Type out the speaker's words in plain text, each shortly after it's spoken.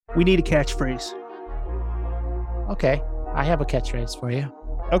We need a catchphrase. Okay, I have a catchphrase for you.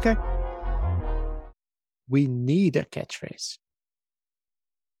 Okay. We need a catchphrase.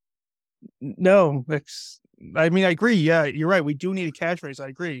 No, I agree. Yeah, you're right. We do need a catchphrase. I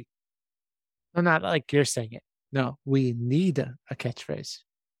agree. No, not like you're saying it. No, we need a catchphrase.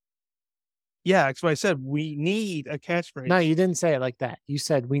 Yeah, that's what I said. We need a catchphrase. No, you didn't say it like that. You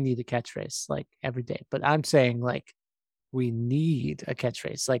said we need a catchphrase like every day. But I'm saying like we need a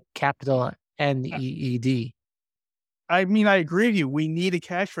catchphrase, like capital NEED. I agree with you. We need a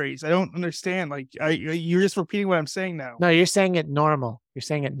catchphrase. I don't understand. You're just repeating what I'm saying now. No, you're saying it normal. You're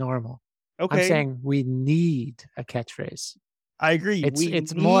saying it normal. Okay. I'm saying we need a catchphrase. I agree. It's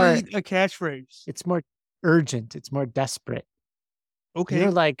need more a catchphrase. It's more urgent. It's more desperate. Okay.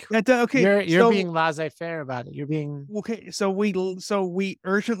 You're like okay. You're being laissez-faire about it. You're being okay. So we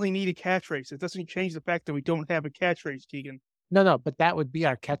urgently need a catchphrase. It doesn't change the fact that we don't have a catchphrase, Keegan. No, but that would be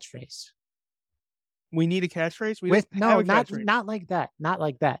our catchphrase. We need a catchphrase. Not like that. Not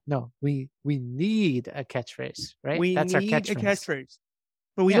like that. No, we need a catchphrase, right? That's our catchphrase. A catchphrase,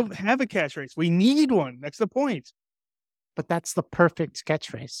 but we don't have a catchphrase. We need one. That's the point. But that's the perfect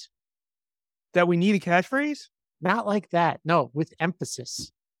catchphrase. That we need a catchphrase? Not like that. No, with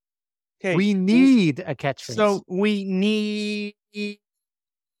emphasis. Okay. We need a catchphrase. So we need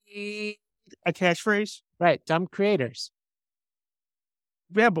a catchphrase? Right. Dumb creators.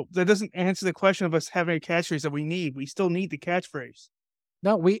 Yeah, but that doesn't answer the question of us having a catchphrase that we need. We still need the catchphrase.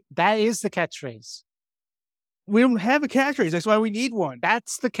 No, that is the catchphrase. We don't have a catchphrase. That's why we need one.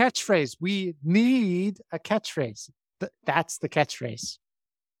 That's the catchphrase. We need a catchphrase. That's the catchphrase.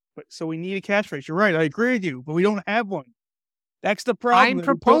 So we need a catchphrase. You're right. I agree with you, but we don't have one. That's the problem. I'm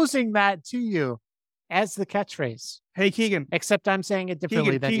proposing that to you as the catchphrase. Hey, Keegan. Except I'm saying it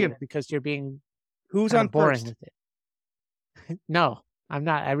differently than you because you're being who's on boring first? With it. No, I'm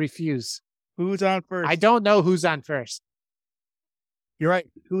not. I refuse. Who's on first? I don't know who's on first. You're right.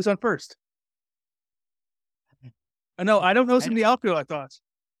 Who's on first? No, I don't know who's in the outfield, I thought.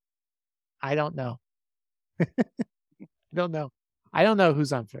 I don't know. I don't know. I don't know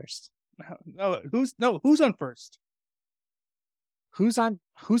who's on first. Who's on first? Who's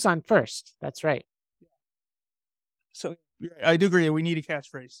on first? That's right. So I do agree. We need a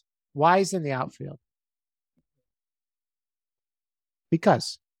catchphrase. Why is in the outfield?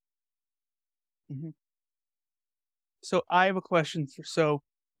 Because. Mm-hmm. So I have a question. So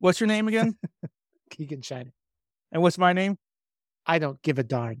what's your name again? Keegan Shiner. And what's my name? I don't give a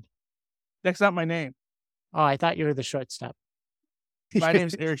darn. That's not my name. Oh, I thought you were the shortstop. My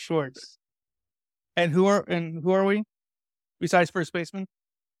name's Eric Schwartz. And who are we? Besides first baseman?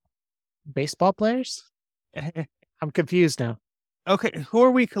 Baseball players? I'm confused now. Okay, who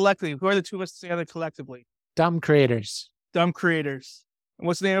are we collectively? Who are the two of us together collectively? Dumb creators. Dumb creators. And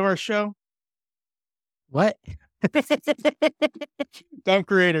what's the name of our show? What? Dumb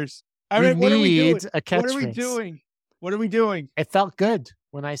creators. What are we doing? A catchphrase. What are we doing? What are we doing? It felt good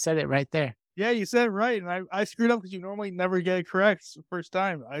when I said it right there. Yeah, you said it right. And I screwed up because you normally never get it correct. It's the first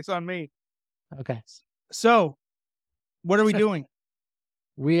time. It's on me. Okay. So, what are we doing?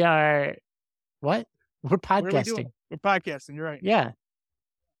 We are, what? We're podcasting. We're podcasting. You're right. Yeah.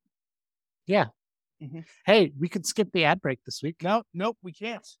 Yeah. Mm-hmm. Hey, we could skip the ad break this week. Nope, we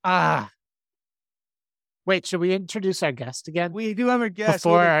can't. Wait, should we introduce our guest again? We do have a guest.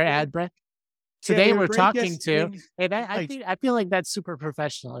 Before our ad break? Today we're talking to, I feel like that's super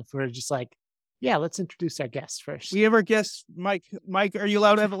professional if we're just like, yeah, let's introduce our guest first. We have our guest, Mike. Mike, are you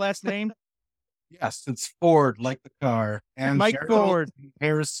allowed to have a last name? Yes, it's Ford, like the car. And Mike Ford.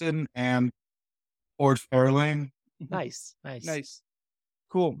 Harrison and Ford Fairlane. Nice.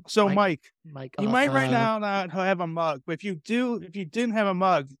 Cool. So Mike, you might right now not have a mug, but if you didn't have a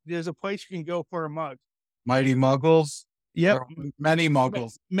mug, there's a place you can go for a mug. Mighty Muggles. Yep. Many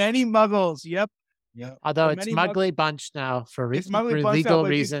Muggles. Many Muggles. Yep. Although it's Muggly Bunch now for legal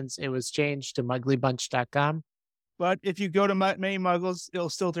reasons, it was changed to muglybunch.com. But if you go to Many Muggles, it'll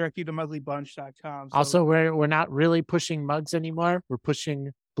still direct you to muglybunch.com. So. Also, we're not really pushing mugs anymore. We're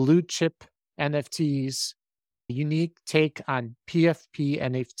pushing blue chip NFTs, unique take on PFP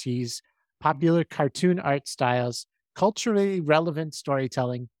NFTs, popular cartoon art styles, culturally relevant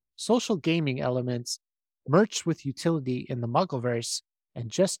storytelling, social gaming elements, merch with utility in the Muggleverse, and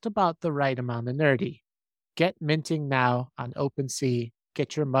just about the right amount of nerdy. Get minting now on OpenSea.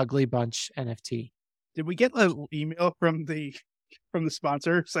 Get your Muggly Bunch NFT. Did we get an email from the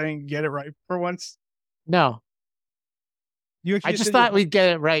sponsor saying get it right for once? No. I just thought we'd get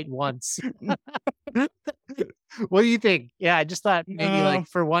it right once. What do you think? Yeah, I just thought maybe like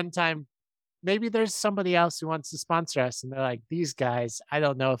for one time maybe there's somebody else who wants to sponsor us, and they're like, these guys, I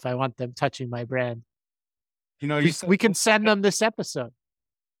don't know if I want them touching my brand. You know, We can send them this episode.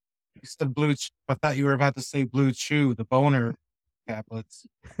 you said blue. I thought you were about to say Blue Chew, the boner tablets.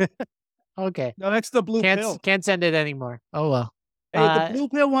 Okay. No, that's the blue pill. Can't send it anymore. Oh, well. Hey, if the blue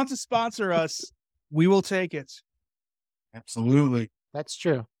pill wants to sponsor us, we will take it. Absolutely. That's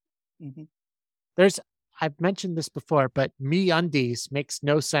true. Mhm. I've mentioned this before, but MeUndies makes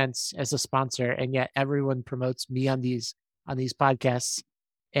no sense as a sponsor, and yet everyone promotes MeUndies on these podcasts.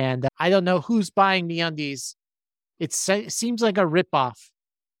 And I don't know who's buying MeUndies. It seems like a ripoff.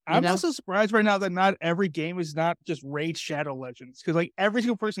 I'm also surprised right now that not every game is not just Raid Shadow Legends, because like every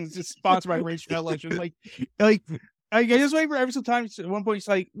single person is just sponsored by Raid Shadow Legends. Like I just wait for every single time. At one point, it's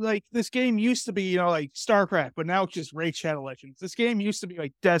like this game used to be, like StarCraft, but now it's just Raid Shadow Legends. This game used to be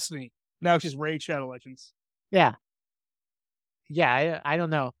like Destiny, now it's just Raid Shadow Legends. Yeah. I don't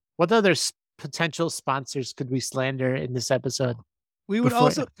know. What other potential sponsors could we slander in this episode? We would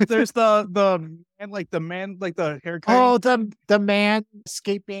also there's the man like the haircut. Oh, the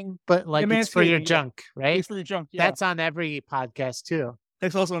manscaping, but like it's for your junk, right? It's for your junk. Yeah. That's on every podcast too.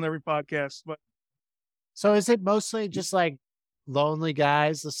 It's also on every podcast. But so is it mostly just like lonely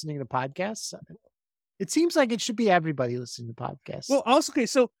guys listening to podcasts? It seems like it should be everybody listening to podcasts. Well, also, okay,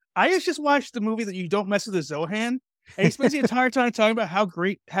 so I just watched the movie that You Don't Mess with the Zohan, and he spends the entire time talking about how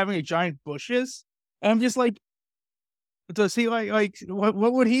great having a giant bush is. And I'm just like, does he like what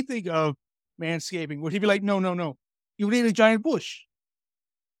would he think of manscaping? Would he be like, no, you need a giant bush?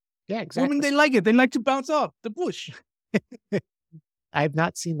 Yeah, exactly. Women, they like it. They like to bounce off the bush. I've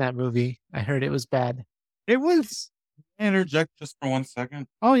not seen that movie. I heard it was bad. It was. Interject just for 1 second.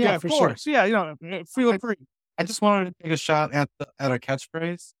 Oh yeah, for sure. So, yeah, feel free. I just wanted to take a shot at a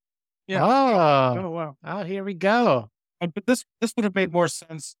catchphrase. Yeah. Oh wow. Oh, here we go. But this would have made more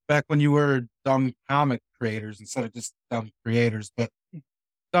sense back when you were dumb comic creators instead of just dumb creators. But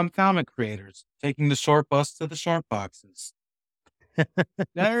dumb comic creators taking the short bus to the short boxes.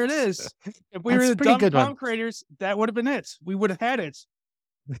 There it is. If we were the dumb comic creators, that would have been it. We would have had it.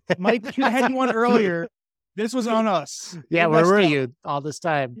 Mike, you had one earlier. This was on us. Yeah, where were you all this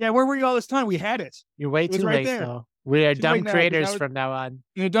time? Yeah, where were you all this time? We had it. You're way too late, though. We are dumb creators from now on.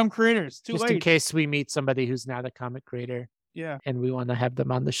 You're dumb creators. Too late. Just in case we meet somebody who's not a comic creator. Yeah. And we want to have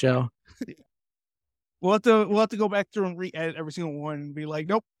them on the show. We'll have to go back through and re-edit every single one and be like,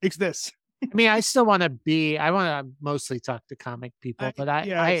 nope, it's this. I mean, I want to mostly talk to comic people, but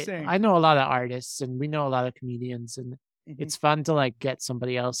I know a lot of artists and we know a lot of comedians, and it's fun to like get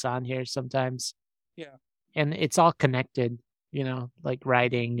somebody else on here sometimes. Yeah. And it's all connected, like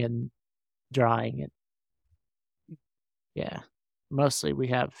writing and drawing. And yeah, mostly we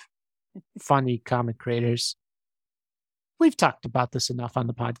have funny comic creators. We've talked about this enough on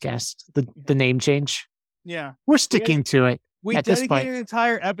the podcast, the name change. Yeah. We're sticking to it. We dedicated an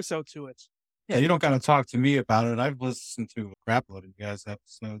entire episode to it. Yeah, you don't got to talk to me about it. I've listened to a crap load of you guys'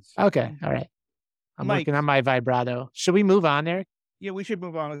 episodes. Okay, all right. I'm working on my vibrato. Should we move on, Eric? Yeah, we should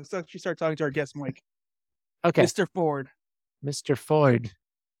move on. Let's actually start talking to our guest, Mike. Okay. Mr. Ford. Mr. Ford.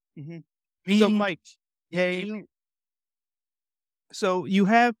 Mm-hmm. So, Mike, so you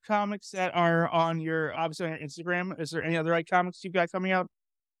have comics that are on your Instagram. Is there any other comics you've got coming out?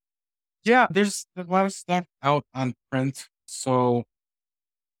 Yeah, there's a lot of stuff out on print. So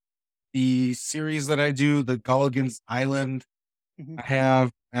the series that I do, the Gulligan's Island, I have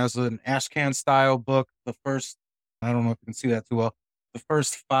as an ashcan style book. The first, I don't know if you can see that too well, the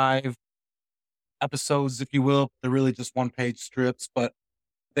first 5 episodes, if you will, they're really just 1-page strips, but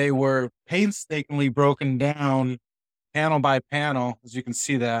they were painstakingly broken down panel by panel, as you can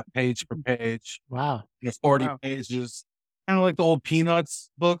see that page per page. Wow. There's 40 pages. Kind of like the old Peanuts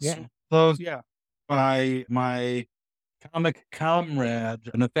books. Yeah. Those. Yeah. By my comic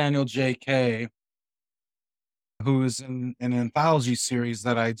comrade, Nathaniel J.K., who is in an anthology series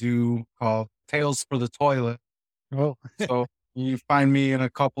that I do called Tales for the Toilet. Oh. So you find me in a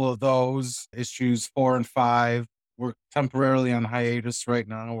couple of those, issues 4 and 5. We're temporarily on hiatus right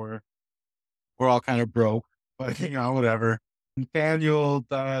now. We're all kind of broke, but whatever. Nathaniel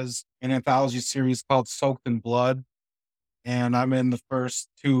does an anthology series called Soaked in Blood, and I'm in the first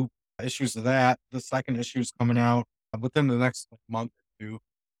 2 issues of that. The second issue is coming out within the next month or 2,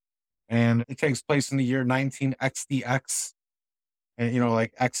 and it takes place in the year 19XDX, and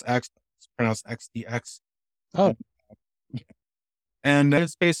like XX, it's pronounced XDX. Oh, and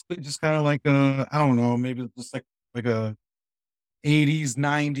it's basically just kind of like I don't know, maybe just like a 80s,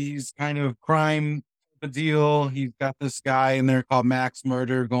 90s kind of crime deal. He's got this guy in there called Max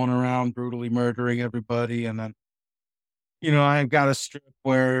Murder going around brutally murdering everybody, and then I've got a strip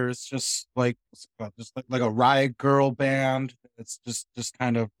where it's just like like a riot girl band. It's just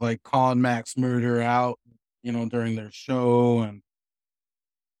kind of like calling Max Murder out, during their show. And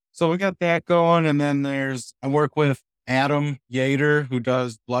so we got that going. And then I work with Adam Yater, who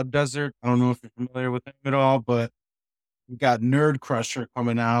does Blood Desert. I don't know if you're familiar with him at all, but we got Nerd Crusher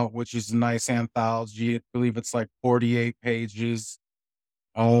coming out, which is a nice anthology. I believe it's like 48 pages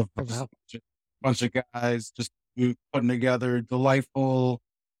of Oh, wow. a bunch of guys just putting together delightful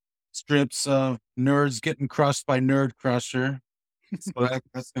strips of nerds getting crushed by Nerd Crusher. So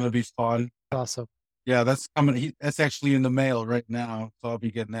that's going to be fun. Awesome. Yeah, that's coming. That's actually in the mail right now. So I'll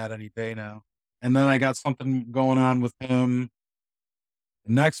be getting that any day now. And then I got something going on with him.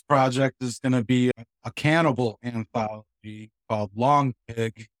 The next project is going to be a cannibal anthology called Long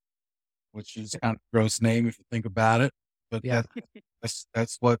Pig, which is kind of a gross name if you think about it. But Yeah.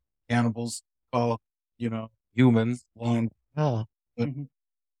 that's what cannibals call, humans. Long. Oh, But, Mhm.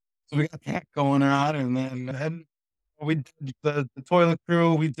 So we got that going on, and then we did the Toilet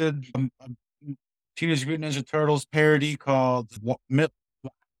Crew. We did a Teenage Mutant Ninja Turtles parody called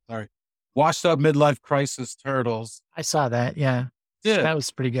Washed Up Midlife Crisis Turtles. I saw that. Yeah. Yeah. That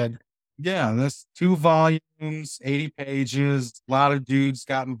was pretty good. Yeah, that's 2 volumes, 80 pages. A lot of dudes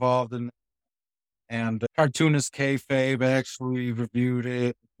got involved in it. And cartoonist Kayfabe actually reviewed it.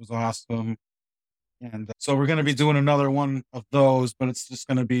 It was awesome. And so we're going to be doing another one of those, but it's just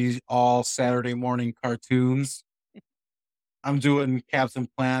going to be all Saturday morning cartoons. I'm doing Captain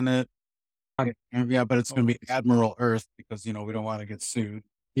Planet. Yeah, but it's going to be Admiral Earth because, we don't want to get sued.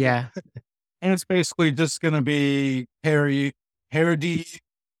 Yeah. And it's basically just going to be parody,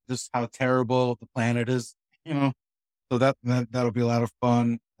 just how terrible the planet is, So that'll be a lot of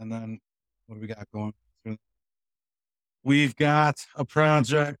fun. And then what do we got going? We've got a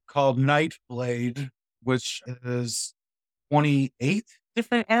project called Nightblade, which is 28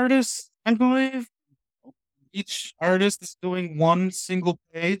 different artists, I believe. Each artist is doing one single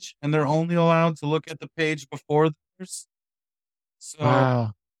page, and they're only allowed to look at the page before theirs. So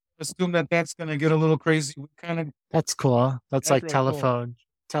Wow. assume that's going to get a little crazy. We kind of That's cool. That's like really cool. telephone.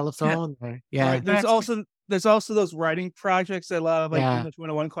 Telephone? Or, yeah. All right, there's also those writing projects that a lot of Yeah. English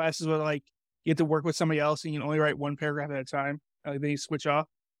 101 classes where like you have to work with somebody else and you can only write one paragraph at a time. Then you switch off.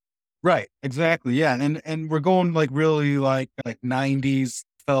 Right, exactly. Yeah. And we're going like really like 90s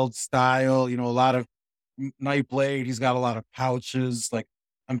felt style, a lot of Nightblade. He's got a lot of pouches. Like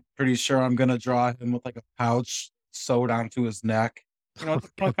I'm pretty sure I'm gonna draw him with like a pouch sewed onto his neck. All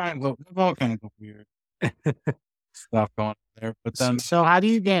kinds of weird stuff going on there. But then So how do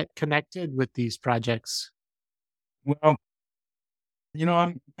you get connected with these projects? well,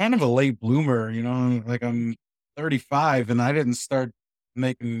 I'm kind of a late bloomer, like I'm 35 and I didn't start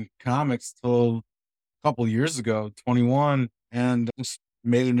making comics till a couple years ago, 21, and just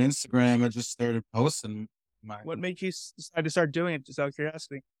made an Instagram. I just started posting What made you decide to start doing it? Just out of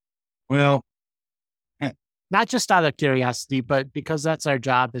curiosity. well, Not just out of curiosity, but because that's our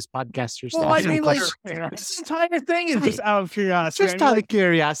job as podcasters. Well, to I ask mean, like questions. this entire thing is just out of curiosity. Just out of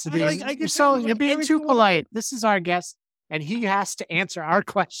curiosity. I guess So like you're being every too single- polite. This is our guest, and he has to answer our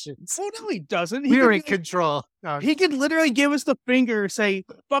questions. Oh no, he doesn't. We're in control. No, He could literally give us the finger, say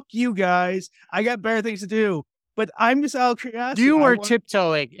 "fuck you guys," I got better things to do. But I'm just out of curiosity. you I were want-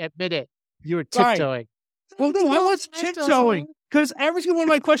 tiptoeing. Admit it. You were Fine. tiptoeing. Well, no, I was tiptoeing because every single one of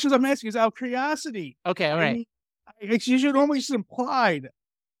my questions I'm asking is out of curiosity. Okay, all right. It's usually normally just implied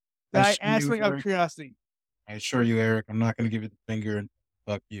that I assure asked you, like out of Eric. curiosity. I assure you, Eric, I'm not going to give you the finger and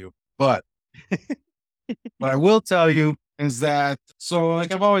fuck you. But what I will tell you is that, so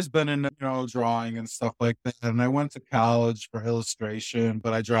like I've always been in, drawing and stuff like that. And I went to college for illustration,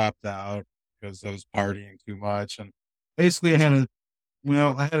 but I dropped out because I was partying too much. And basically I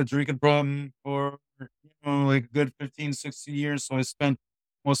had a drinking problem for, like a good 15, 16 years. So I spent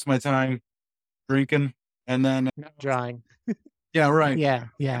most of my time drinking. And then, Drawing. yeah, right. Yeah,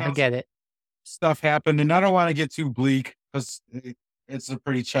 I get it. Stuff happened, and I don't want to get too bleak because it's a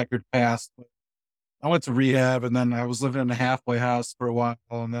pretty checkered past. But I went to rehab, and then I was living in a halfway house for a while,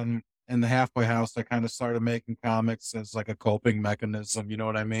 and then in the halfway house, I kind of started making comics as like a coping mechanism. You know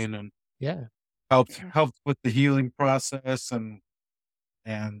what I mean? And Yeah. helped with the healing process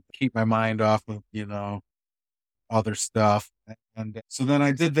and keep my mind off of other stuff. And so then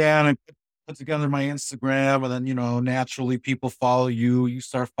I did that. And I put together my Instagram, and then naturally people follow you. You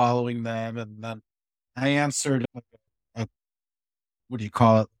start following them, and then I answered what do you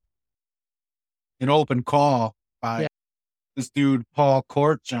call it? An open call by this dude Paul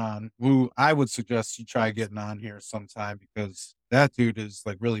Courtjohn, who I would suggest you try getting on here sometime because that dude is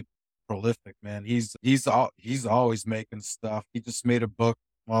like really prolific, man. He's always making stuff. He just made a book.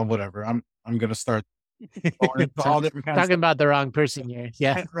 Well, whatever. I'm gonna start going into all different kinds of Talking about the wrong person here.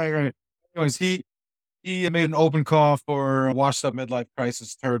 Yeah. stuff. Right. Anyways, he made an open call for Washed Up Midlife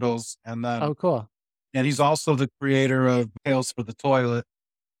Crisis Turtles, and then Oh, cool. and he's also the creator of Tales for the Toilet.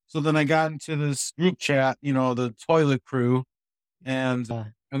 So then I got into this group chat, the Toilet Crew, and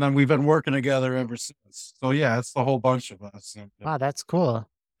then we've been working together ever since. So yeah, it's the whole bunch of us. Wow, that's cool.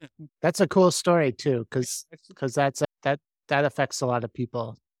 That's a cool story too, because that affects a lot of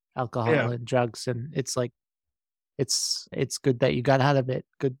people, alcohol and drugs, and it's like it's good that you got out of it.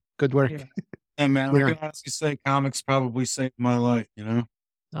 Good work. Yeah. And man, I can honestly say comics probably saved my life.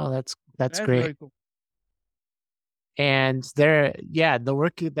 Oh, that's great. Really cool. And the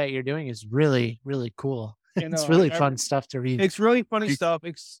work that you're doing is really, really cool. It's really fun stuff to read. It's really funny stuff.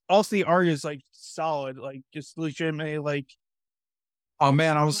 It's also the art is like solid, like just legitimately like. Oh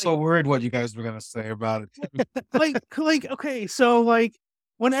man, I was so worried what you guys were gonna say about it. like okay, so like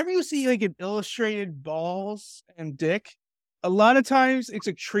whenever you see like an illustrated balls and dick, a lot of times it's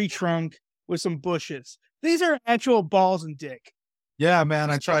a tree trunk with some bushes. These are actual balls and dick. Yeah, man,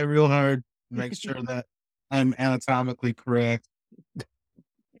 I try real hard to make sure that I'm anatomically correct.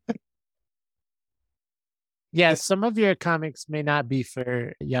 Yeah, some of your comics may not be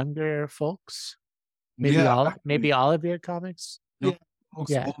for younger folks. Maybe all of your comics.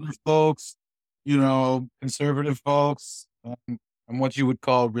 Yeah, older folks, conservative folks, and what you would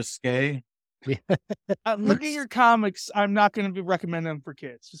call risque. Look at your comics. I'm not going to be recommending them for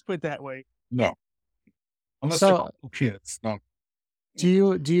kids. Just put it that way. No, unless they're kids. No. Do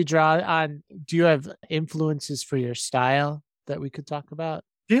you draw on? Do you have influences for your style that we could talk about?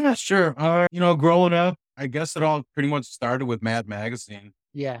 Yeah, sure. Growing up, I guess it all pretty much started with Mad Magazine.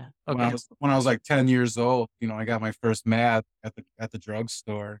 Yeah. Okay. When I was like 10 years old, I got my first Mad at the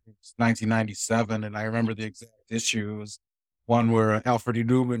drugstore. It was 1997, and I remember the exact issue. It was one where Alfred E.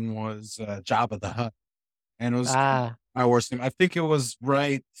 Newman was Jabba the Hutt, and it was I worst name. I think it was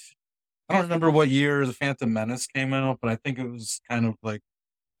right. I don't remember what year the Phantom Menace came out, but I think it was kind of like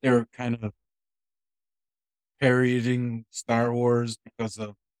they were kind of parodying Star Wars because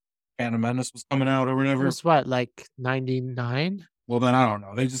of Phantom Menace was coming out or whatever. It was what, like 99? Well, then I don't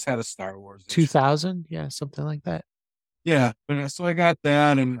know. They just had a Star Wars. 2000? Yeah, something like that. Yeah. So I got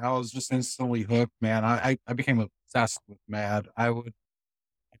that and I was just instantly hooked, man. I became obsessed with Mad. I would,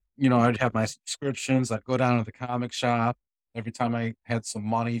 I'd have my subscriptions. I'd go down to the comic shop every time I had some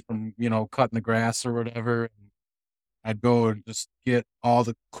money from, cutting the grass or whatever. I'd go and just get all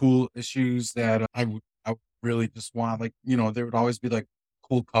the cool issues that I would really just want. Like, there would always be like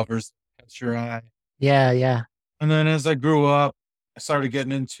cool covers that catch your eye. Yeah, yeah. And then as I grew up, I started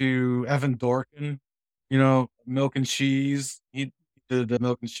getting into Evan Dorkin, Milk and Cheese. He did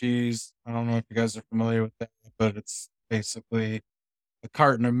Milk and Cheese. I don't know if you guys are familiar with that, but it's basically a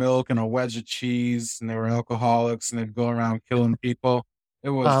carton of milk and a wedge of cheese, and they were alcoholics, and they'd go around killing people. It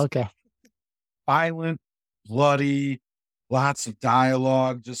was violent, bloody, lots of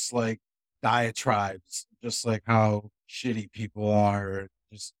dialogue, just like diatribes, just like how shitty people are.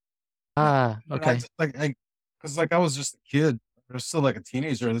 Just okay. Because I was just a kid. I was still like a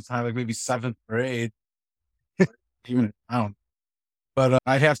teenager at the time, like maybe 7th grade. Even I don't. But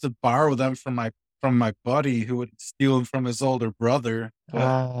I'd have to borrow them from my buddy who would steal them from his older brother.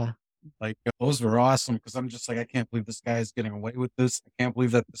 Like those were awesome because I'm just like, I can't believe this guy is getting away with this. I can't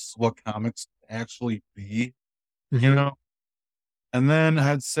believe that this is what comics actually be, And then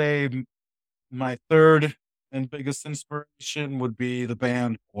I'd say my third and biggest inspiration would be the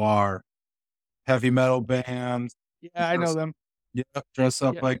band Guar, heavy metal band. Yeah, I know them. Yeah, dress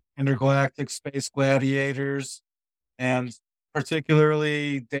up like intergalactic space gladiators, and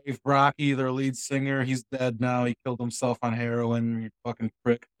particularly Dave Brockie, their lead singer. He's dead now. He killed himself on heroin. You fucking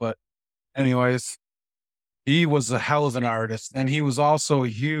prick. But anyways, he was a hell of an artist, and he was also a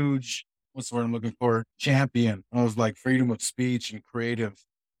huge, what's the word I'm looking for, champion of like freedom of speech and creative,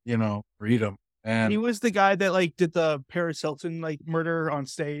 freedom. And he was the guy that like did the Paris Hilton like murder on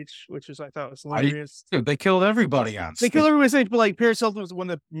stage, which I thought was hilarious. Dude, they killed everybody on stage. They killed everybody on stage, but like Paris Hilton was the one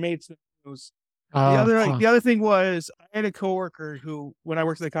that made some news. The other thing was I had a coworker who, when I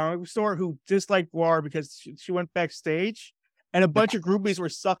worked at the comic book store, who disliked Guar because she went backstage and a bunch of groupies were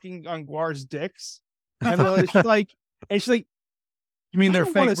sucking on Guar's dicks, and she's like, you mean they're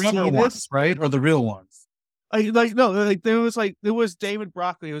fake rubber ones, right, or the real ones? There was David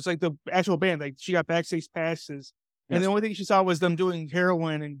Brockley. It was like the actual band. Like she got backstage passes, and the only thing she saw was them doing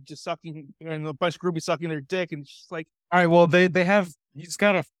heroin and just sucking, and a bunch of groupies sucking their dick. And she's like, all right, well, he's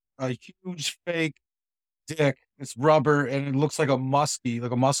got a huge fake dick It's rubber and it looks like a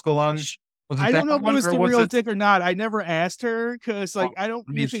muskellunge. Was it I don't that know if it one, was or the was real it- dick or not. I never asked her because, like, I don't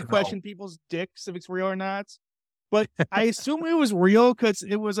you need usually to know. question people's dicks if it's real or not. But I assume it was real because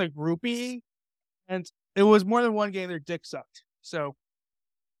it was a groupie, and it was more than one game their dick sucked. So,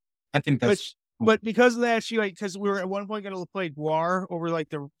 I think that's but because of that, she like because we were at one point going to play Guar over like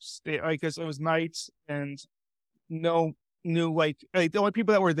because it was nights and no new like the only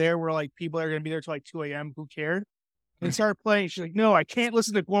people that were there were like people that are going to be there till like 2 a.m. Who cared? And started playing. She's like, no, I can't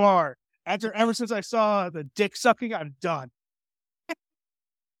listen to Guar. Ever since I saw the dick sucking, I'm done.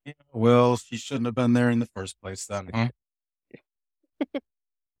 Yeah, well, she shouldn't have been there in the first place then. Huh?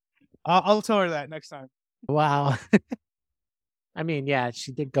 I'll tell her that next time. Wow. I mean, yeah,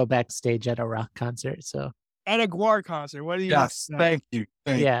 she did go backstage at a rock concert, so At a Guar concert. What do you? Yes, thank you.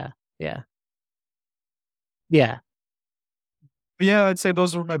 yeah. But yeah, I'd say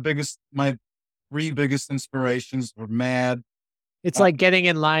those were my 3 biggest inspirations were Mad. It's like getting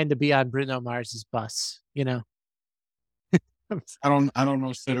in line to be on Bruno Mars's bus, you know. I don't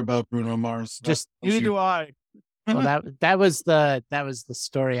know shit about Bruno Mars. Just Neither do I. well, that was the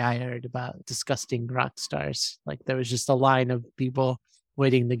story I heard about disgusting rock stars. Like there was just a line of people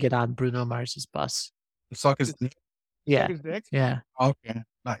waiting to get on Bruno Mars's bus. Suck his dick. Yeah, Suck his dick? yeah. Okay,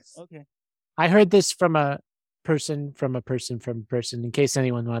 nice. Okay. I heard this from a person from a person from a person. In case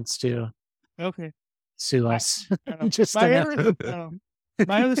anyone wants to Okay. sue us, I don't know. just my, to know. other,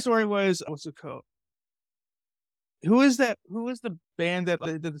 my other story was what's it called? Who is that? Who is the band that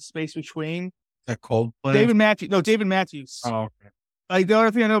did the Space Between? That Coldplay. David Matthews. No, David Matthews. Oh, okay. Like the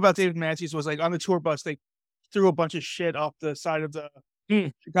other thing I know about David Matthews was like on the tour bus they threw a bunch of shit off the side of the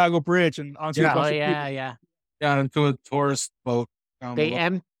Chicago Bridge and onto a bunch of people. Yeah, into a tourist boat. They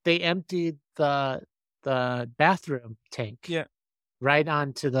emptied the bathroom tank. Yeah. Right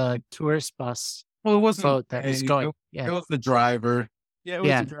onto the tourist bus. Well, it wasn't boat that was going. It was the driver. Yeah, it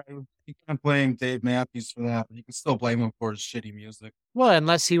was the driver. You can't blame Dave Matthews for that, but you can still blame him for his shitty music. Well,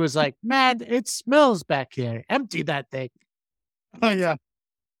 unless he was like, man, it smells back here. Empty that thing. Oh yeah.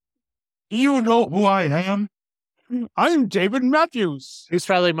 You know who I am? I'm David Matthews. He's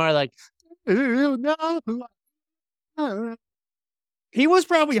probably more like, you know who I am. He was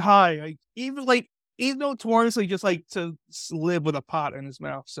probably high. Even though notoriously just like to live with a pot in his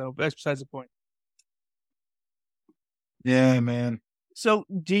mouth. So that's besides the point. Yeah, man. So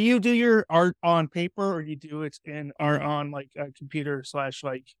do you do your art on paper or do you do it in art on like a computer /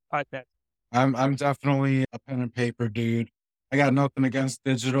 like iPad? I'm definitely a pen and paper dude. I got nothing against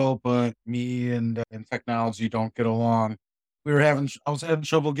digital, but me and technology don't get along. I was having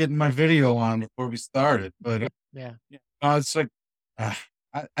trouble getting my video on before we started, but yeah. It's like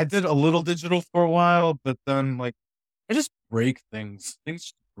I did a little digital for a while, but then like I just break things. Things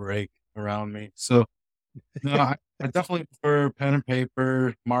just break around me. So no, I definitely prefer pen and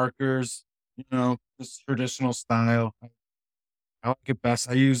paper, markers, just traditional style. I like it best.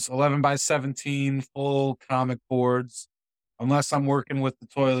 I use 11x17 full comic boards. Unless I'm working with the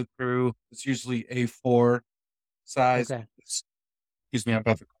toilet crew, it's usually A4 size. Okay. Excuse me, I'm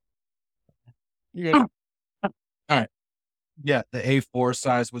about to. Yeah. All right. Yeah, the A4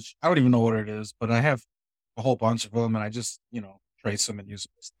 size, which I don't even know what it is, but I have a whole bunch of them, and I just, trace them and use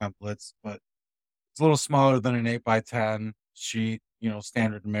them as templates. But it's a little smaller than an 8x10 sheet,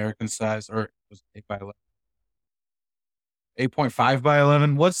 standard American size, or it was 8x11. 8.5 by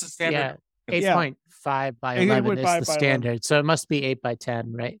 11. What's the standard? Yeah, 8.5 by 11 is the standard. 11. So it must be 8x10,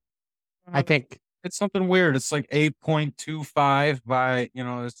 right? I think it's something weird. It's like 8.25 by,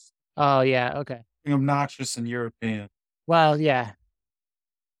 it's. Oh, yeah. Okay. Obnoxious and European. Well, yeah.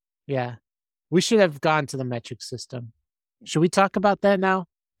 Yeah. We should have gone to the metric system. Should we talk about that now?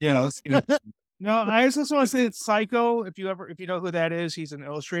 Yeah, let's get it. No, I just want to say it's Psycho. If you know who that is, he's an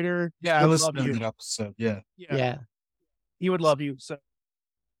illustrator. Yeah, I listened to that episode. Yeah. He would love you. So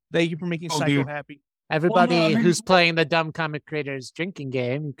thank you for making Psycho happy. Everybody who's playing the Dumb Comic Creators drinking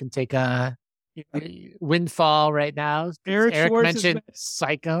game, you can take a windfall right now. Eric mentioned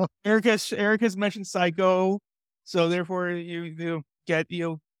Psycho. Eric has mentioned Psycho. So therefore you get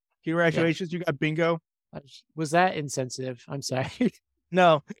congratulations, you got bingo. Was that insensitive? I'm sorry.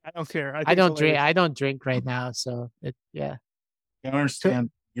 No, I don't care. I don't drink. I don't drink right now, so yeah. I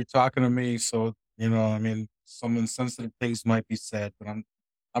understand. You're talking to me, so some insensitive things might be said, but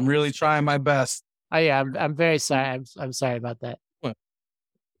I'm really trying my best. Oh yeah, I'm very sorry. I'm sorry about that. What?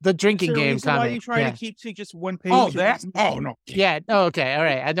 The drinking game comment. Why are you trying to keep to just one page? Oh, that? Oh no. Yeah. Oh, okay. All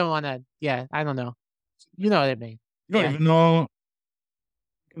right. I don't want to. Yeah. I don't know. You know what I mean. You don't even know.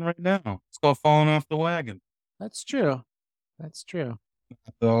 Right now, it's called falling off the wagon. That's true.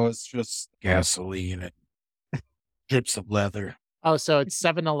 Though it's just gasoline. Drips of leather. Oh, so it's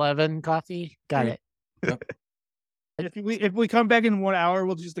 7-Eleven coffee? Got it. Yep. If we come back in 1 hour,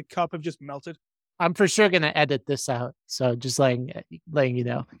 we'll just the cup have just melted. I'm for sure going to edit this out. So just letting you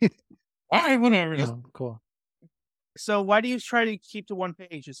know. All right, whatever. Oh, cool. So why do you try to keep to one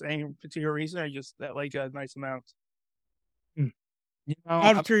page? Is any particular reason, or just that like a nice amount? You know,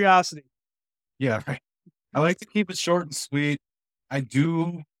 Out of curiosity. yeah, right. I like to keep it short and sweet. I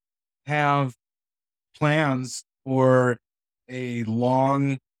do have plans for a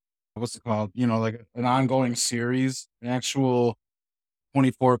long, what's it called? Like an ongoing series, an actual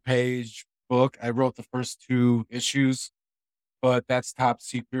 24-page book. I wrote the first 2 issues, but that's top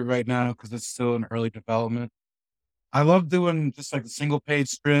secret right now because it's still in early development. I love doing just like the single page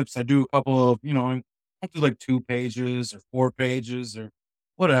strips. I do a couple of, I do like 2 pages or 4 pages or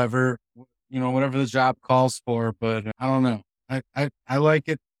whatever, whatever the job calls for. But I don't know. I like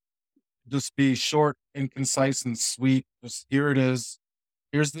it just be short and concise and sweet. Just here it is.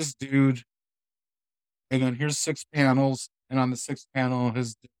 Here's this dude. And then here's 6 panels. And on the 6th panel,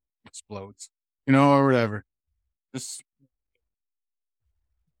 his dick explodes, or whatever. Just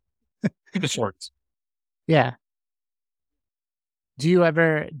keep it short. Yeah. Do you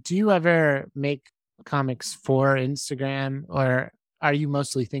ever make comics for Instagram, or are you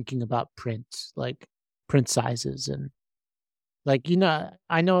mostly thinking about print, like print sizes and like,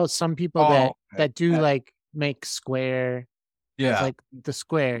 I know some people that do like make square, like the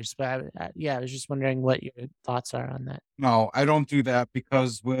squares, but I was just wondering what your thoughts are on that. No, I don't do that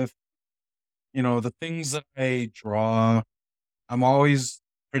because with, the things that I draw, I'm always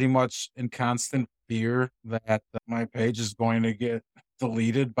pretty much in constant fear that my page is going to get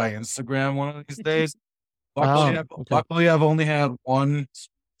deleted by Instagram one of these days. Luckily, I've only had one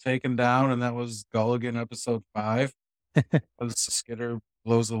taken down, and that was Gulligan episode 5. The Skitter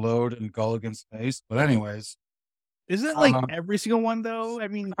blows a load in Gulligan's face. But anyways. Isn't it like every single one though? I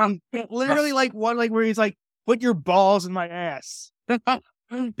mean, literally like one like where he's like, put your balls in my ass. Yeah,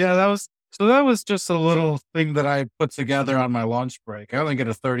 that was just a little thing that I put together on my lunch break. I only get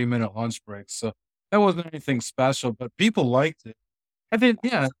a 30-minute lunch break, so that wasn't anything special, but people liked it. I think,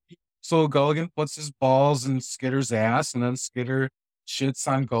 yeah. So Gulligan puts his balls in Skitter's ass, and then Skitter shits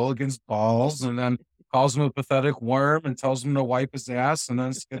on Gulligan's balls, and then calls him a pathetic worm and tells him to wipe his ass, and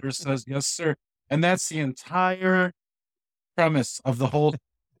then Skitter says, yes, sir. And that's the entire premise of the whole,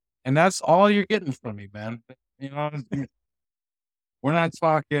 and that's all you're getting from me, man. We're not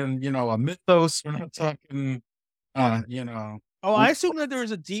talking, a mythos. We're not talking, Oh, I assume that there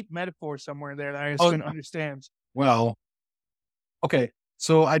was a deep metaphor somewhere there that I just couldn't understand. Well, okay.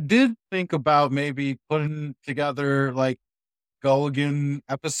 So I did think about maybe putting together like Gulligan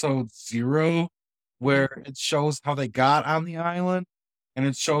episode 0, where it shows how they got on the island, and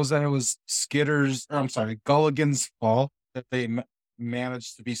it shows that it was Gulligan's fault that they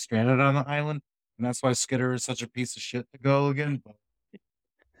managed to be stranded on the island, and that's why Skitter is such a piece of shit to Gulligan. But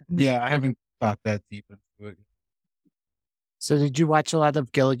yeah, I haven't thought that deep into it. So did you watch a lot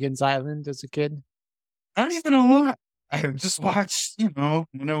of Gilligan's Island as a kid? Not even a lot. I just watched, when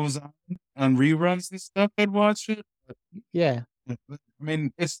it was on reruns and stuff, I'd watch it. But, yeah. I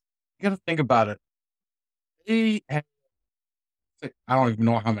mean, you got to think about it. I don't even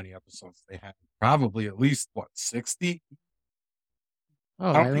know how many episodes they had. Probably at least, 60?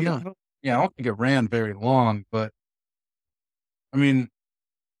 Oh, I don't know. I don't think it ran very long, but I mean,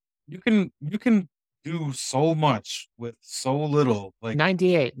 you can do so much with so little. Like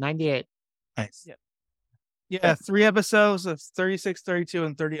 98. Nice. Yeah, 3 episodes of 36, 32,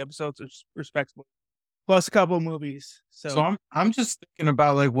 and 30 episodes respectively, plus a couple of movies. So I'm just thinking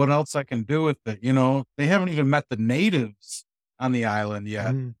about like what else I can do with it. They haven't even met the natives on the island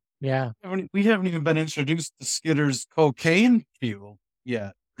yet. Yeah, we haven't even been introduced to Skitter's cocaine field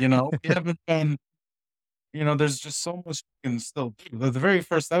yet. We haven't been. There's just so much you can still do. The very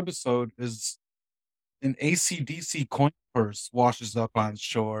first episode is an AC/DC coin purse washes up on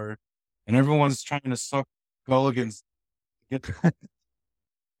shore, and everyone's trying to suck Gulligan's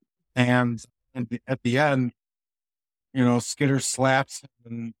and at the end, Skitter slaps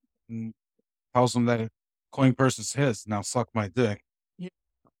him and tells him that coin purse is his. Now suck my dick.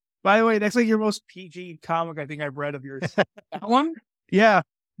 By the way, that's like your most PG comic I think I've read of yours. That one? Yeah,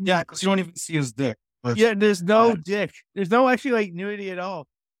 because you don't even see his dick. Yeah, there's no dick. There's no actually like nudity at all.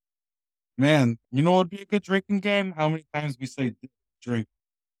 Man, what would be a good drinking game? How many times we say drink?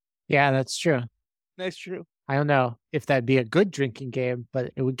 Yeah, that's true. That's true. I don't know if that'd be a good drinking game,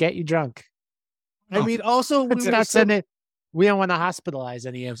 but it would get you drunk. I mean, also, we don't want to hospitalize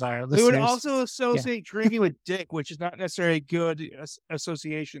any of our listeners. We would also associate drinking with dick, which is not necessarily a good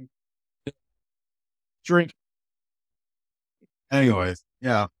association. Drink. Anyways,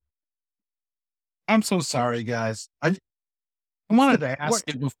 yeah. I'm so sorry, guys. I wanted to ask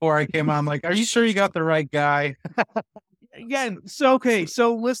you before I came on, like, are you sure you got the right guy? Again, so okay,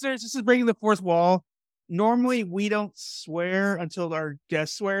 so listeners, this is breaking the fourth wall. Normally, we don't swear until our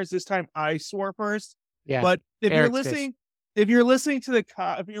guest swears. This time, I swore first. Yeah. But if Eric's you're listening to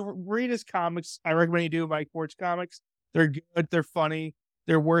if you read his comics, I recommend you do Mike Ford's comics. They're good. They're funny.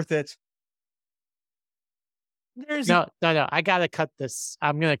 They're worth it. No. I gotta cut this.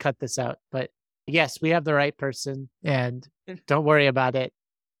 I'm gonna cut this out. But yes, we have the right person, and don't worry about it.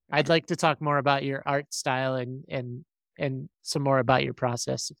 I'd like to talk more about your art style and some more about your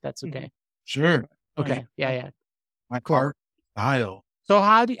process, if that's okay. Sure. Okay. Yeah. My art style. So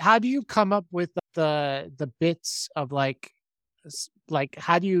how do you come up with the bits of like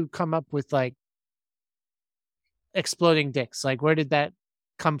how do you come up with like exploding dicks? Like, where did that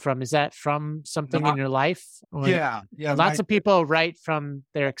come from? Is that from something in your life? Or Yeah. lots of people write from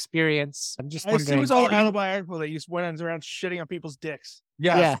their experience. I'm just I assume wondering. it's all autobiographical. They just went around shitting on people's dicks.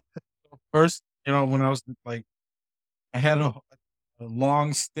 Yeah. First, when I was like, I had a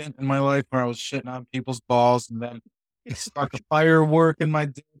long stint in my life where I was shitting on people's balls, and then it stuck a firework in my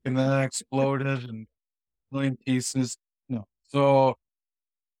dick, and then it exploded in a million pieces. No, so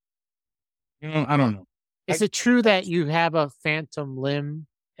I don't know. Is it true that you have a phantom limb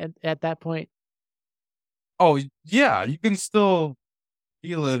at that point? Oh yeah, you can still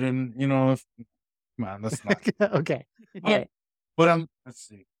feel it, and if come on, that's not okay. All right. But let's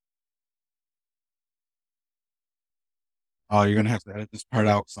see. Oh, you're gonna have to edit this part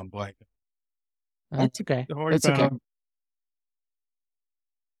out because I'm blanking. That's okay. It's okay.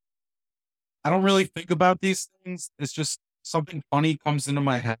 I don't really think about these things. It's just something funny comes into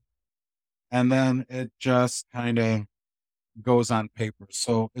my head, and then it just kind of goes on paper.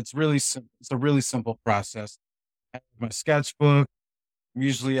 So it's a really simple process. I have my sketchbook. I'm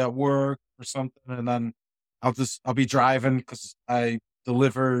usually at work or something, and then I'll be driving because I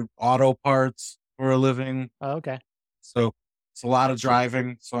deliver auto parts for a living. Oh, okay. So it's a lot of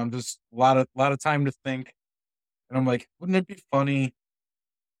driving. So I'm just a lot of time to think, and I'm like, wouldn't it be funny,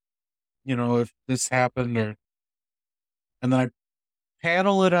 if this happened, and then I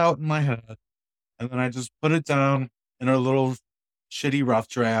paddle it out in my head, and then I just put it down in a little shitty rough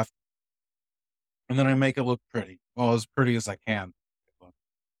draft, and then I make it look pretty. Well, as pretty as I can.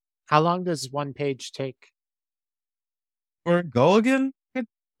 How long does one page take? Or go again? I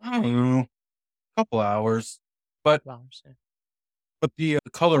don't know, a couple hours. But the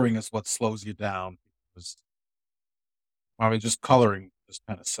coloring is what slows you down. Because, just coloring just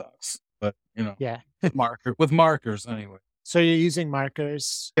kind of sucks. But yeah, with markers anyway. So you're using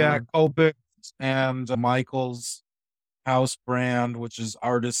markers? Yeah, Copic and Michael's house brand, which is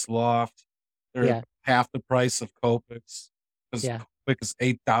Artist Loft. They're half the price of Copic's. Because Copic is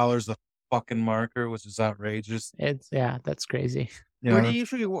 $8 a fucking marker, which is outrageous. That's crazy. Yeah. Where do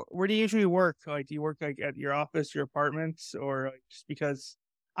you usually work? Like, do you work like at your office, your apartment, or like, just because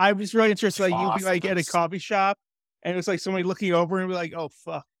I'm just really interested? Like, you'll be like at a coffee shop, and it's like somebody looking over and be like, "Oh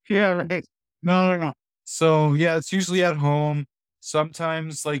fuck." Yeah. Right. No. So yeah, it's usually at home.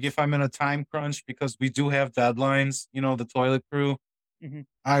 Sometimes, like if I'm in a time crunch because we do have deadlines, the toilet crew,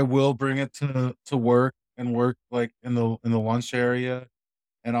 I will bring it to work and work like in the lunch area.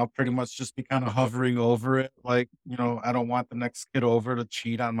 And I'll pretty much just be kind of hovering over it. Like, I don't want the next kid over to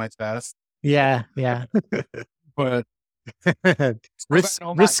cheat on my test. Yeah. But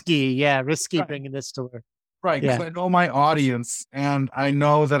risky bringing this to work. Right, because I know my audience, and I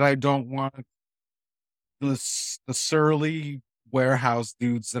know that I don't want the surly warehouse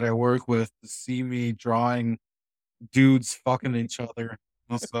dudes that I work with to see me drawing dudes fucking each other.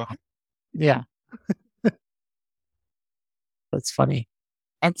 So. Yeah. That's funny.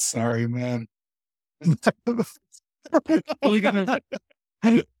 I'm sorry, man. Are you gonna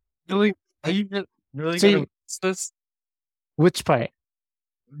this? Which part?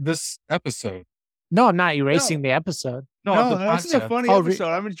 This episode. No, I'm not erasing the episode. No, this is a funny episode.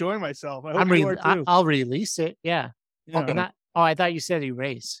 I'm enjoying myself. I hope you are too. I'll release it. Yeah. I thought you said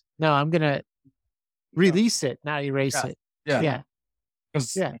erase. No, I'm gonna release it, not erase it. Yeah.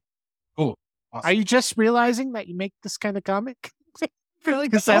 Cool. Awesome. Are you just realizing that you make this kind of comic?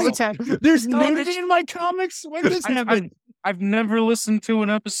 There's nudity in my comics. When did this happen? I've never listened to an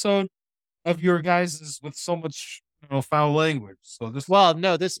episode of your guys's with so much foul language. So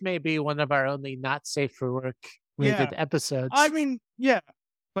this may be one of our only not safe for work rated episodes. I mean, yeah.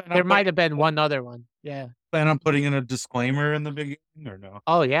 There might have been one other one. Yeah. Plan on putting in a disclaimer in the beginning or no?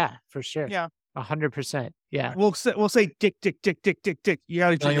 Oh yeah, for sure. Yeah. 100%. Yeah. We'll say dick. You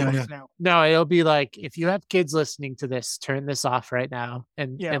gotta drink your books now. No, it'll be like, if you have kids listening to this, turn this off right now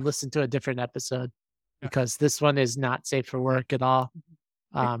and Yeah. listen to a different episode, Yeah. because this one is not safe for work at all.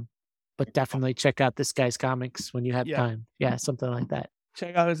 But definitely check out this guy's comics when you have time. Yeah, something like that.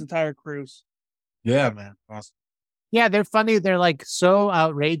 Check out his entire cruise. Yeah, man. Awesome. Yeah, they're funny. They're like so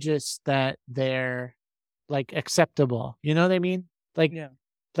outrageous that they're like acceptable. You know what I mean? Like, Yeah.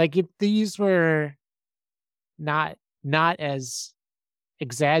 like if these were not as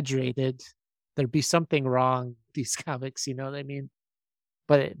exaggerated, there'd be something wrong with these comics. You know what I mean?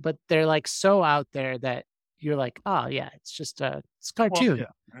 But they're like so out there that you're like, oh yeah, it's just it's cartoon.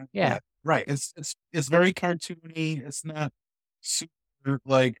 Well, yeah. Right. It's very cartoony. It's not super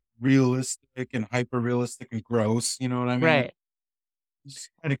like realistic and hyper realistic and gross. You know what I mean? Right. Just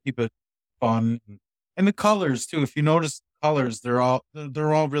try to keep it fun, and the colors too. If you notice colors, they're all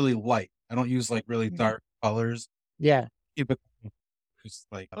really light. I don't use like really dark colors. Yeah. Keep it just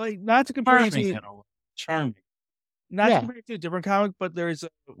like not to compare charming, charming. Not to compare it to a different comic, but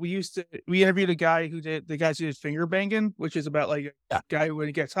we interviewed a guy who did finger banging, which is about like a guy when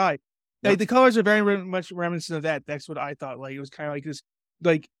he gets high. Like the colors are very much reminiscent of that. That's what I thought. Like it was kind of like this,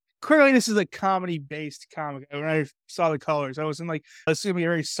 like clearly this is a comedy based comic. When I saw the colors, I wasn't like assuming a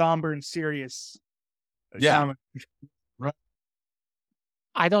very somber and serious comic. Right.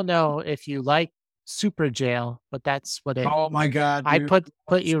 I don't know if you like Super Jail, but that's what it. Oh my God! Dude. I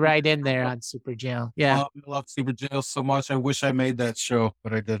put you right in there on Super Jail. Yeah, I love Super Jail so much. I wish I made that show,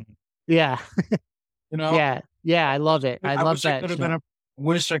 but I didn't. Yeah. You know. Yeah. I love it. I love that.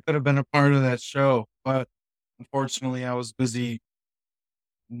 Wish I could have been a part of that show, but unfortunately, I was busy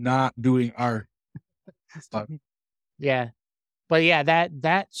not doing art. Yeah, but yeah,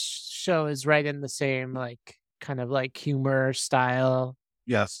 that show is right in the same like kind of like humor style.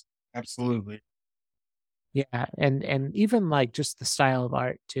 Yes, absolutely. Yeah, and even like just the style of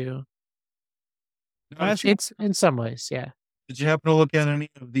art too. It's in some ways, yeah. Did you happen to look at any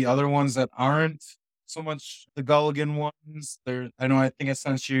of the other ones that aren't so much the Gulligan ones? I think I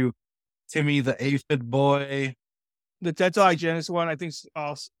sent you Timmy the Aphid Boy. The dental hygienist one, I think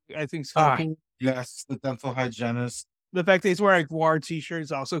it's cool. Yes, the dental hygienist. The fact that he's wearing a Guar t-shirt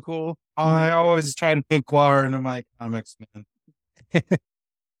is also cool. I always try to put Guar into my comics, man.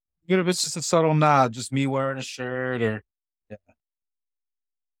 Even if it's just a subtle nod, just me wearing a shirt or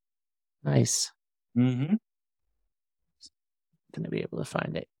Nice. Mm-hmm. Gonna be able to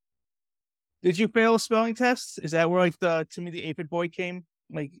find it. Did you fail a spelling test? Is that where like the Timmy the Aphid Boy came?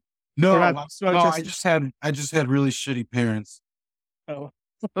 Like no, I just had really shitty parents. Oh,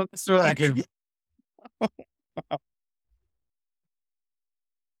 so I could.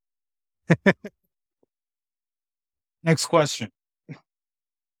 Next question.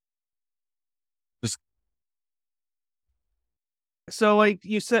 So like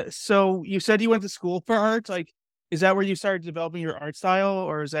you said you went to school for art. Like, is that where you started developing your art style,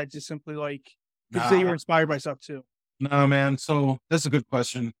 or is that just simply like because you were inspired by stuff too? No, man. So that's a good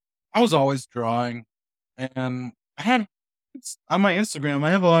question. I was always drawing, and I had on my Instagram.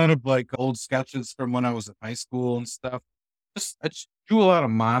 I have a lot of like old sketches from when I was in high school and stuff. I just drew a lot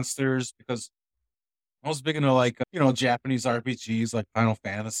of monsters because I was big into like Japanese RPGs like Final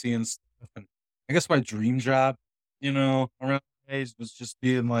Fantasy and stuff. And I guess my dream job, around that age was just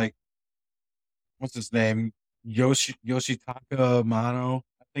being like, what's his name? Yoshitaka Mano,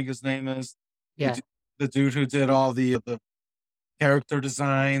 I think his name is. Yeah. The dude who did all the character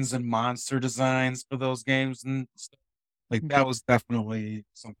designs and monster designs for those games and stuff. Like that was definitely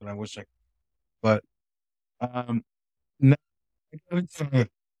something I wish I could. But no, I went to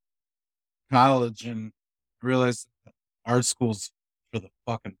college and realized that art school's for the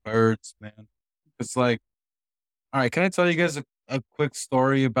fucking birds, man. It's like, all right, can I tell you guys a quick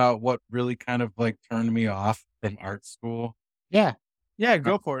story about what really kind of like turned me off from art school? Yeah. Yeah,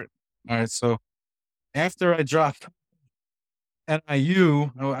 go for it. All right, so after I dropped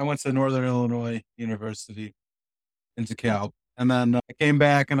NIU, I went to Northern Illinois University in DeKalb. And then I came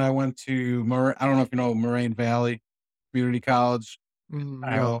back and I went to, I don't know if you know Moraine Valley Community College.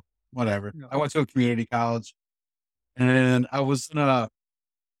 No. Whatever. No. I went to a community college and I was in a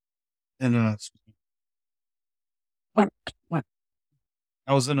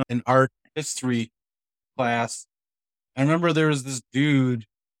I was in an art history class. I remember there was this dude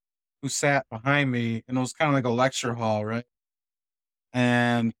who sat behind me and it was kind of like a lecture hall, right?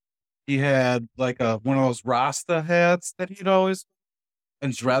 And he had like one of those Rasta hats that he'd always,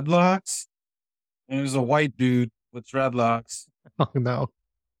 and dreadlocks. And he was a white dude with dreadlocks. Oh no.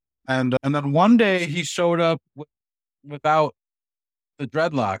 And then one day he showed up without the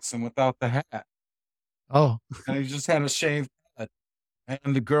dreadlocks and without the hat. Oh, And he just had a shaved head.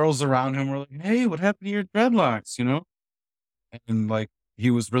 And the girls around him were like, "Hey, what happened to your dreadlocks?" And like he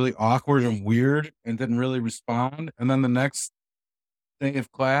was really awkward and weird and didn't really respond. And then the next day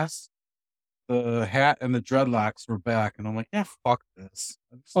of class, the hat and the dreadlocks were back, and I'm like, "Yeah, fuck this."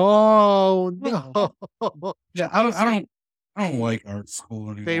 oh no. Yeah, I don't like art school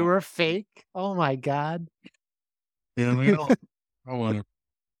anymore. They were fake. Oh my God. Yeah, I don't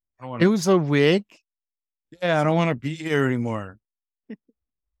want It was a wig. Yeah, I don't want to be here anymore.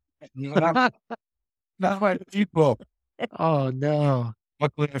 Not my people. Oh no.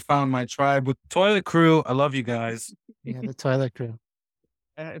 Luckily, I found my tribe with Toilet Crew. I love you guys. Yeah, the toilet crew.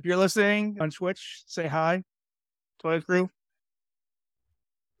 If you're listening on Twitch, say hi, Toilet Crew.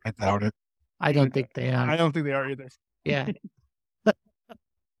 I doubt it. I don't think they I are. don't think they are either. Yeah.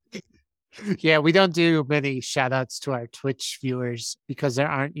 Yeah, we don't do many shout outs to our Twitch viewers because there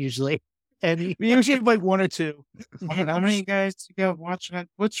aren't usually any. We usually have like one or two. How many guys do you got watching on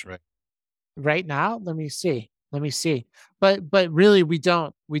Twitch Right now. Let me see. But really we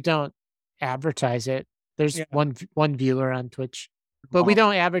don't advertise it. There's Yeah. one viewer on Twitch, but we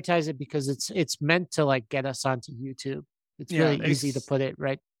don't advertise it because it's meant to like get us onto YouTube. It's Yeah, really easy to it's- put it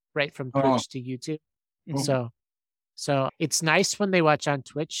right from Oh. Twitch to YouTube. Mhm. So it's nice when they watch on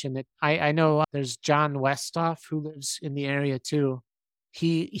Twitch, and I know there's John Westoff who lives in the area too.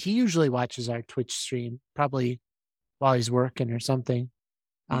 He usually watches our Twitch stream, probably while he's working or something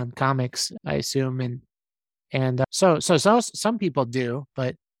on comics, I assume. And so some people do,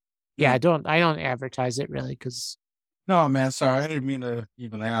 but yeah, I don't advertise it really because No, man, sorry. I didn't mean to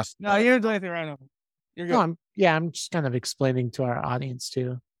even ask. No, you don't do anything right now. You're good. I'm just kind of explaining to our audience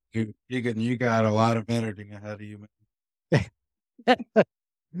too. You got a lot of editing ahead of you, man.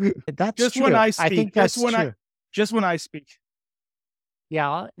 That's Just true. when I speak. I think just that's when true. Just when I speak.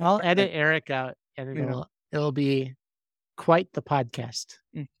 Yeah, I'll edit Eric out, and Yeah. it'll be quite the podcast.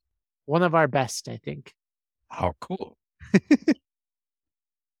 Mm. One of our best, I think. Oh, cool.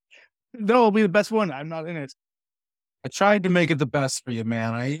 No, it'll be the best one. I'm not in it. I tried to make it the best for you,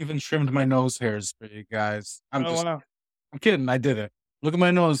 man. I even trimmed my nose hairs for you guys. I'm kidding. I did it. Look at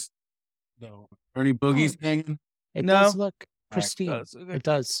my nose. No. Are any boogies hanging? It No. does look Alright, pristine. It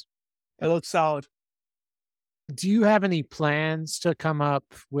does. It looks solid. Do you have any plans to come up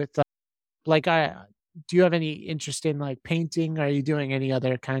with do you have any interest in like painting? Are you doing any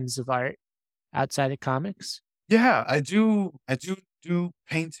other kinds of art outside of comics? Yeah, I do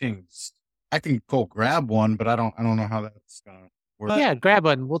paintings. I can go grab one, but I don't know how that's gonna work. Yeah, grab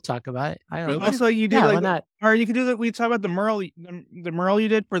one. We'll talk about it. I don't Really? know. Also, you did Yeah, why like, not? or you could do that. We talked about the mural you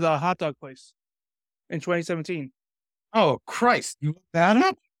did for the hot dog place in 2017. Oh Christ, you looked that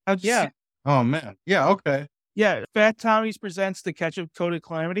up? How'd you Yeah. see- Oh man. Yeah, okay. Yeah, Fat Tommy's presents the ketchup coated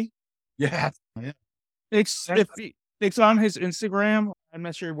calamity. Yeah. It's on his Instagram. I'm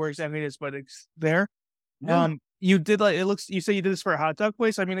not sure where exactly it is, but it's there. Yeah. You did you say you did this for a hot dog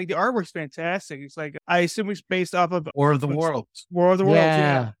place. I mean, like the artwork's fantastic. It's like I assume it's based off of War of the Worlds. War of the Worlds.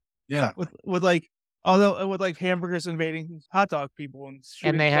 Yeah. Yeah. With hamburgers invading hot dog people and shooting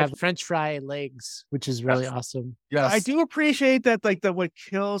And they have ketchup. French fry legs, which is really awesome. Yes. I do appreciate that. Like what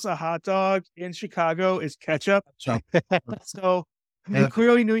kills a hot dog in Chicago is ketchup. Jump. So Yeah. you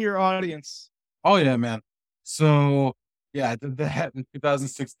clearly knew your audience. Oh yeah, man. So yeah, I did that in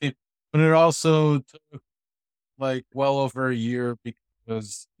 2016, but it also took like well over a year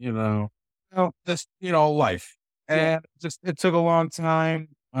because life, and it took a long time.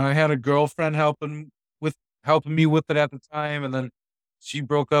 I had a girlfriend helping me with it at the time, and then she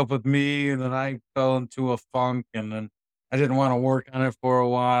broke up with me, and then I fell into a funk, and then I didn't want to work on it for a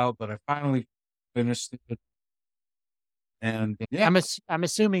while, but I finally finished it. And yeah, I'm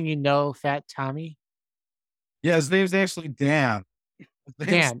assuming you know Fat Tommy. yeah, his name's actually Dan.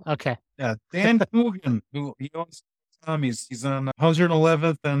 Dan. Okay. Yeah, Dan Coogan, who he owns Tommy's. He's on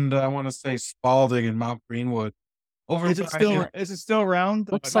 111th and I want to say Spalding in Mount Greenwood. Is it still around?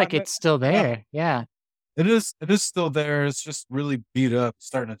 Looks like it's still there. Yeah. It is still there. It's just really beat up,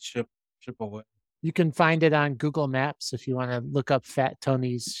 starting to chip away. You can find it on Google Maps if you want to look up Fat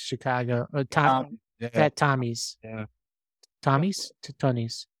Tony's Chicago or Yeah, Fat Tommy's. yeah. Tommy's to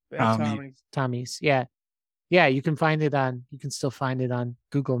Tony's. Fat Tommy. Tommy's. Tommy's. Yeah. Yeah, you can still find it on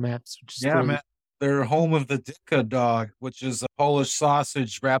Google Maps, which is Yeah, great. man. They're home of the Dika dog, which is a Polish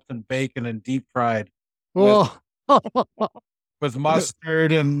sausage wrapped in bacon and deep fried Whoa. with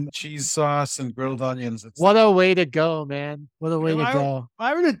mustard and cheese sauce and grilled onions. What a way to go, man. What a way to I- go. If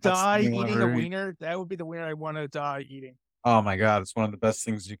I were to die the eating a delivery. wiener, that would be the wiener I want to die eating. Oh my God, it's one of the best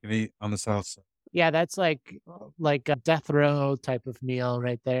things you can eat on the South Side. Yeah, that's like a death row type of meal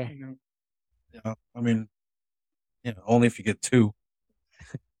right there. Yeah, I mean, only if you get 2.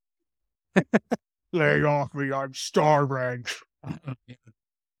 Lay off me, I'm starving.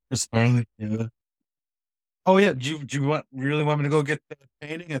 It's early. Yeah. Oh yeah. Do you really want me to go get that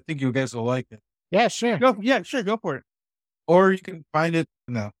painting? I think you guys will like it. Yeah, sure. Go, yeah, sure, go for it. Or you can find it.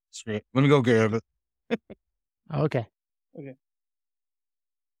 No, screw it. Let me go grab it. Okay. Okay.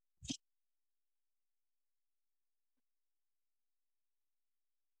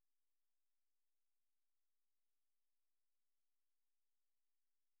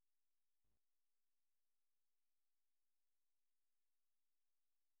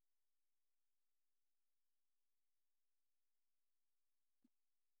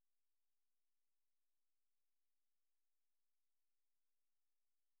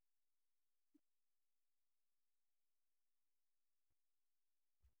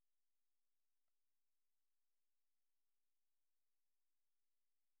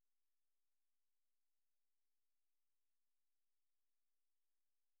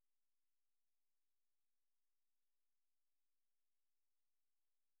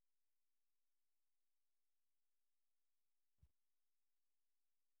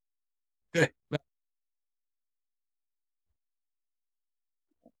 Okay.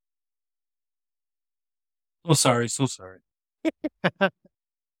 So sorry. So sorry.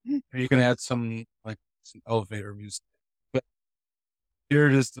 You can add some elevator music. But here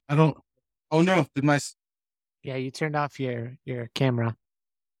it is. I don't. Oh no! Did my Yeah, you turned off your camera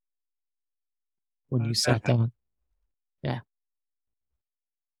when you sat down. Yeah.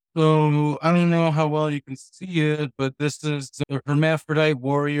 So I don't know how well you can see it, but this is the hermaphrodite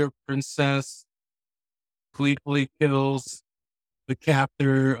warrior princess gleefully kills the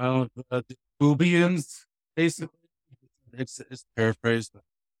captor of the Boobians. Basically, it's paraphrased.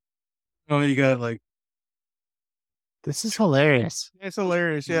 You got like This is hilarious. It's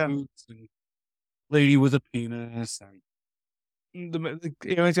hilarious, yeah. boots and lady with a penis. And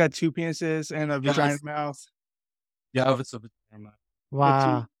It always got 2 penises and a vagina Yes. mouth. yeah, if it's a vagina.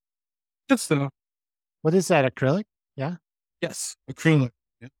 Wow. Just What is that, acrylic? Yeah. yes, acrylic.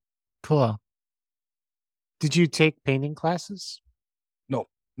 Yeah. Cool. Did you take painting classes? No.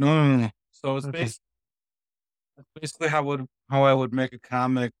 So it's Okay. basically how I would make a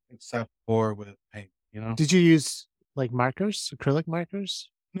comic, except for with paint. Did you use like markers, acrylic markers?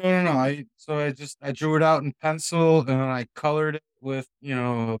 No. I drew it out in pencil and then I colored it with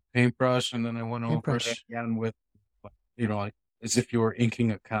a paintbrush, and then I went over it Paintbrush. again with like as if you were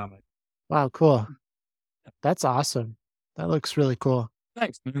inking a comic. Wow, cool. That's awesome. That looks really cool.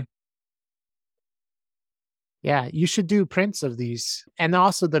 Thanks, man. Yeah, you should do prints of these. And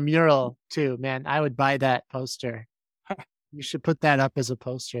also the mural too, man. I would buy that poster. You should put that up as a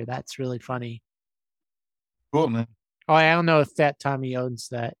poster. That's really funny. Cool, man. Oh, I don't know if Fat Tommy owns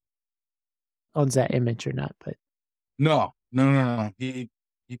that image or not, but No. He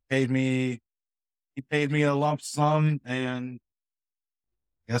paid me. He paid me a lump sum, and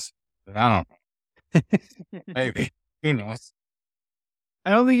guess I don't know. Maybe who knows?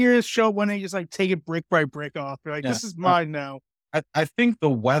 I don't think you're gonna show when they just like take it brick by brick off. They're like, Yeah. this is mine now. I think the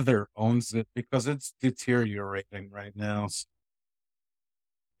weather owns it because it's deteriorating right now.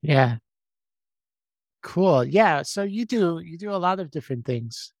 yeah. Cool. Yeah. So you do a lot of different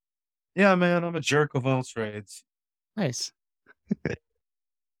things. Yeah, man, I'm a jerk of all trades. Nice.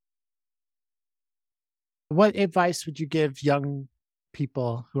 What advice would you give young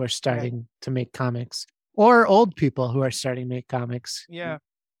people who are starting to make comics, or old people who are starting to make comics? Yeah.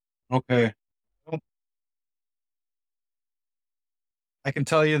 Okay. Well, I can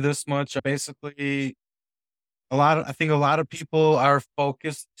tell you this much. Basically, I think a lot of people are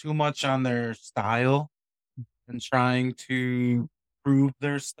focused too much on their style and trying to prove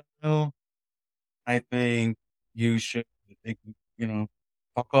their style. I think you should,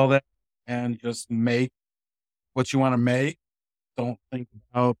 fuck all that and just make what you want to make. Don't think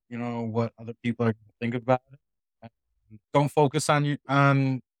about, what other people are going to think about it. And don't focus on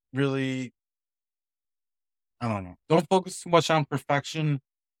really, I don't know. Don't focus too much on perfection.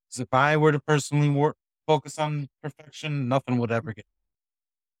 Because if I were to personally focus on perfection, nothing would ever get,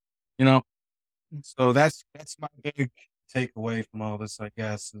 you know? So that's my big takeaway from all this, I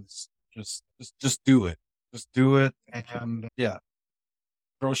guess, is just do it. Just do it. And yeah,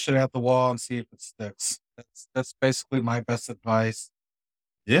 throw shit at the wall and see if it sticks. That's basically my best advice.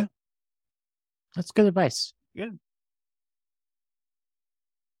 Yeah. That's good advice. Good.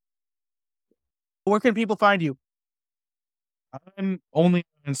 Where can people find you? I'm only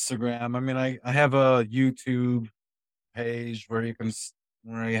on Instagram. I mean, I have a YouTube page where you can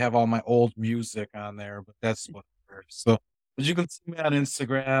where I have all my old music on there, but that's whatever. So, but you can see me on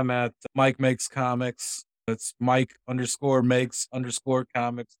Instagram at Mike Makes Comics. It's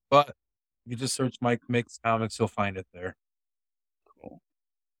Mike_makes_comics. But if you just search Mike Makes Comics, you'll find it there. Cool.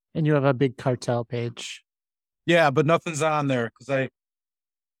 And you have a big cartel page. Yeah, but nothing's on there because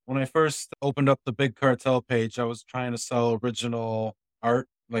when I first opened up the Big Cartel page, I was trying to sell original art,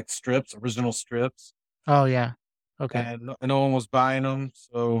 like original strips, Oh, yeah. Okay. and no one was buying them.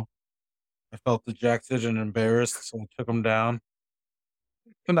 So I felt dejected and embarrassed, so I took them down.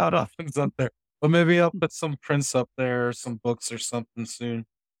 But now nothing's up there. But maybe I'll put some prints up there, or some books or something soon.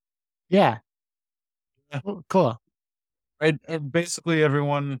 Yeah. Yeah. Cool. And basically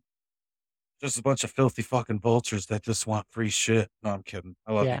everyone, just a bunch of filthy fucking vultures that just want free shit. No, I'm kidding.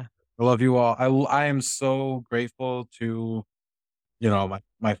 I love you. I love you all. I am so grateful to, my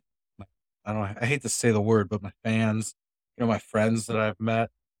I don't know, I hate to say the word, but my fans, my friends that I've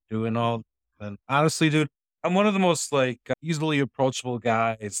met doing all. And honestly, dude, I'm one of the most like easily approachable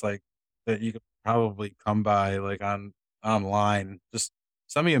guys like that you could probably come by like online. Just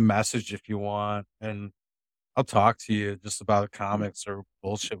send me a message if you want, and I'll talk to you just about comics or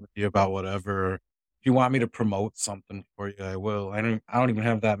bullshit with you about whatever. If you want me to promote something for you, I will. I don't even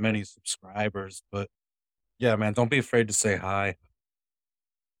have that many subscribers, but yeah, man, don't be afraid to say hi.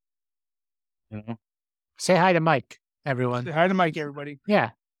 Say hi to Mike, everyone. Say hi to Mike, everybody.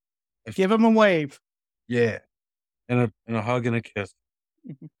 Yeah. Give him a wave. Yeah. And a hug and a kiss.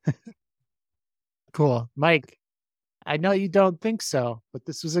 Cool. Mike, I know you don't think so, but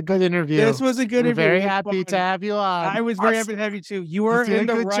this was a good interview. This was a good We're interview. very happy to have you on. I was very happy to have you too. You were did in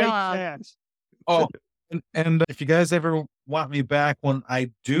a the good right job. chat. Oh, and if you guys ever want me back when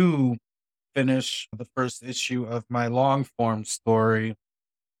I do finish the first issue of my long form story,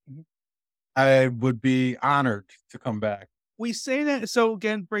 I would be honored to come back. We say that, so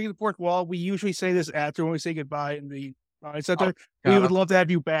again, breaking the fourth wall, we usually say this after when we say goodbye in the center. We would love to have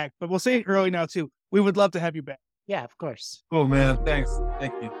you back, but we'll say it early now too. We would love to have you back. Yeah, of course. Cool, man. Thanks.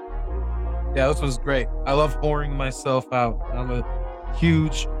 Thank you. Yeah, this was great. I love pouring myself out. I'm a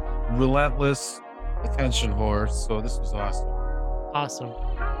huge, relentless attention whore, so this was awesome.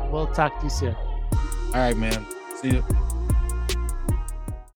 Awesome. We'll talk to you soon. All right, man. See you.